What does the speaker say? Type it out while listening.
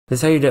This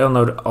is how you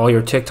download all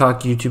your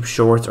TikTok, YouTube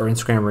Shorts, or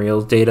Instagram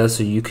Reels data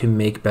so you can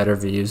make better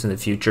videos in the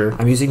future.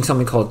 I'm using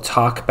something called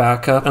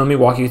Tokbackup, and let me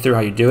walk you through how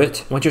you do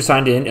it. Once you're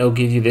signed in, it'll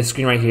give you this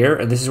screen right here,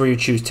 and this is where you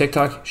choose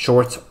TikTok,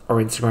 Shorts, or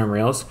Instagram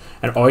Reels.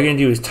 And all you're gonna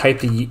do is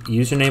type the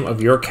username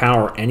of your account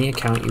or any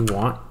account you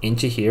want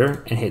into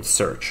here and hit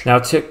search. Now,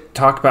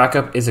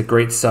 Tokbackup is a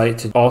great site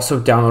to also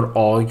download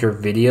all your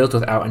videos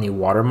without any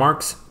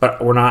watermarks,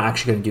 but we're not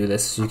actually gonna do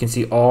this. So you can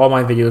see all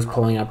my videos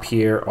pulling up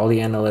here, all the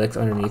analytics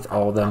underneath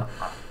all of them.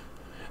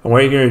 And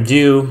what you're going to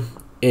do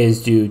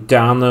is do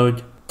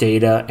download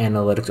data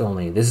analytics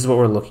only. This is what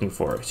we're looking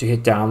for. So you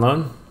hit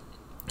download.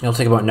 It'll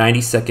take about 90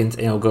 seconds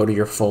and it'll go to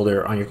your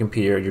folder on your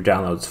computer, your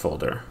downloads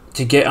folder.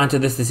 To get onto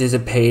this is a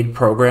paid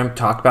program,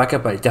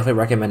 Tokbackup, but I definitely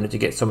recommend it to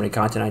get so many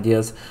content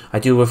ideas. I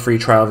do have a free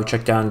trial. If you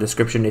check down in the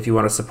description, if you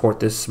want to support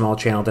this small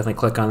channel, definitely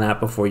click on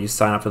that before you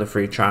sign up for the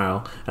free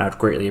trial, and I'd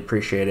greatly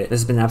appreciate it. This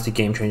has been an absolute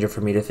game changer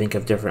for me to think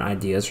of different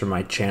ideas for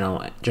my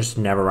channel, just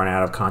never run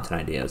out of content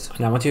ideas.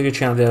 Now, once you have your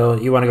channel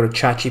available, you want to go to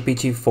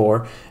ChatGPT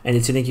 4, and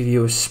it's going to give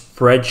you a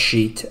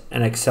spreadsheet,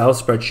 an Excel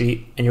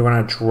spreadsheet, and you're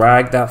going to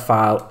drag that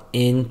file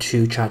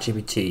into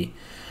ChatGPT.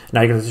 Now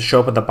you're going to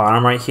show up at the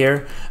bottom right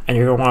here, and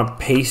you're going to want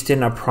to paste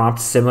in a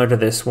prompt similar to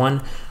this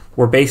one,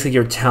 where basically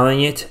you're telling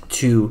it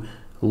to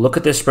look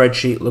at the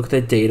spreadsheet, look at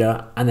the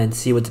data, and then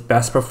see what's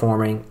best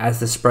performing,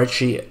 as the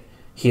spreadsheet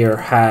here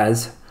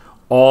has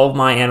all of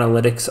my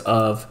analytics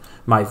of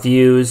my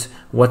views,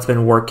 what's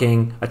been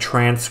working, a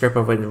transcript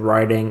of it in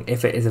writing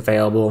if it is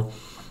available.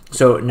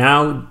 So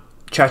now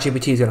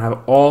ChatGPT is going to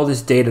have all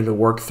this data to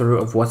work through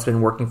of what's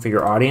been working for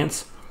your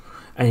audience,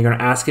 and you're going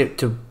to ask it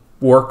to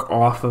work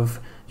off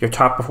of your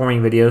top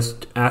performing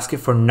videos. Ask it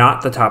for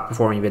not the top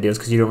performing videos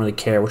because you don't really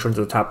care which ones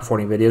are the top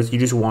performing videos. You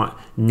just want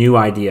new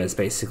ideas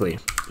basically.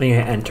 And you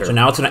hit enter. So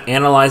now it's going to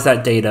analyze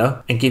that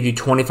data and give you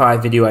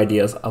 25 video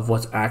ideas of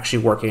what's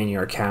actually working in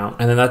your account.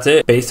 And then that's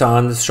it. Based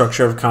on the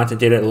structure of content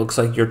data, it looks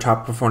like your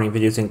top performing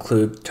videos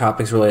include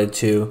topics related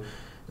to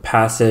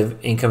passive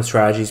income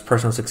strategies,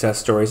 personal success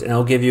stories, and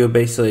it'll give you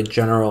basically a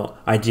general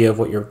idea of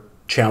what your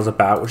channel's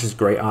about, which is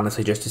great,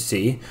 honestly, just to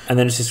see. And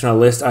then it's just going to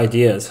list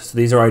ideas. So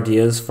these are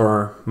ideas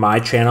for my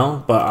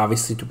channel, but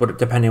obviously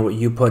depending on what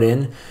you put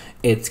in,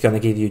 it's going to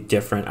give you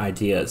different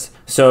ideas.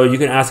 So you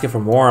can ask it for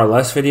more or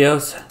less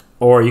videos,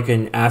 or you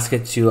can ask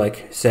it to,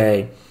 like,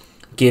 say,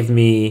 give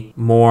me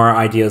more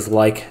ideas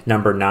like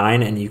number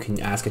 9, and you can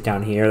ask it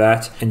down here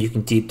that, and you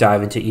can deep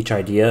dive into each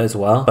idea as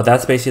well. But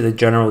that's basically the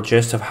general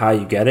gist of how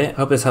you get it.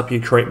 Hope this helped you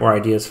create more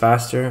ideas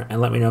faster,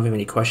 and let me know if you have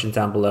any questions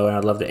down below, and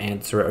I'd love to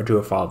answer it or do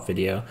a follow-up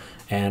video.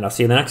 And I'll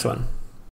see you in the next one.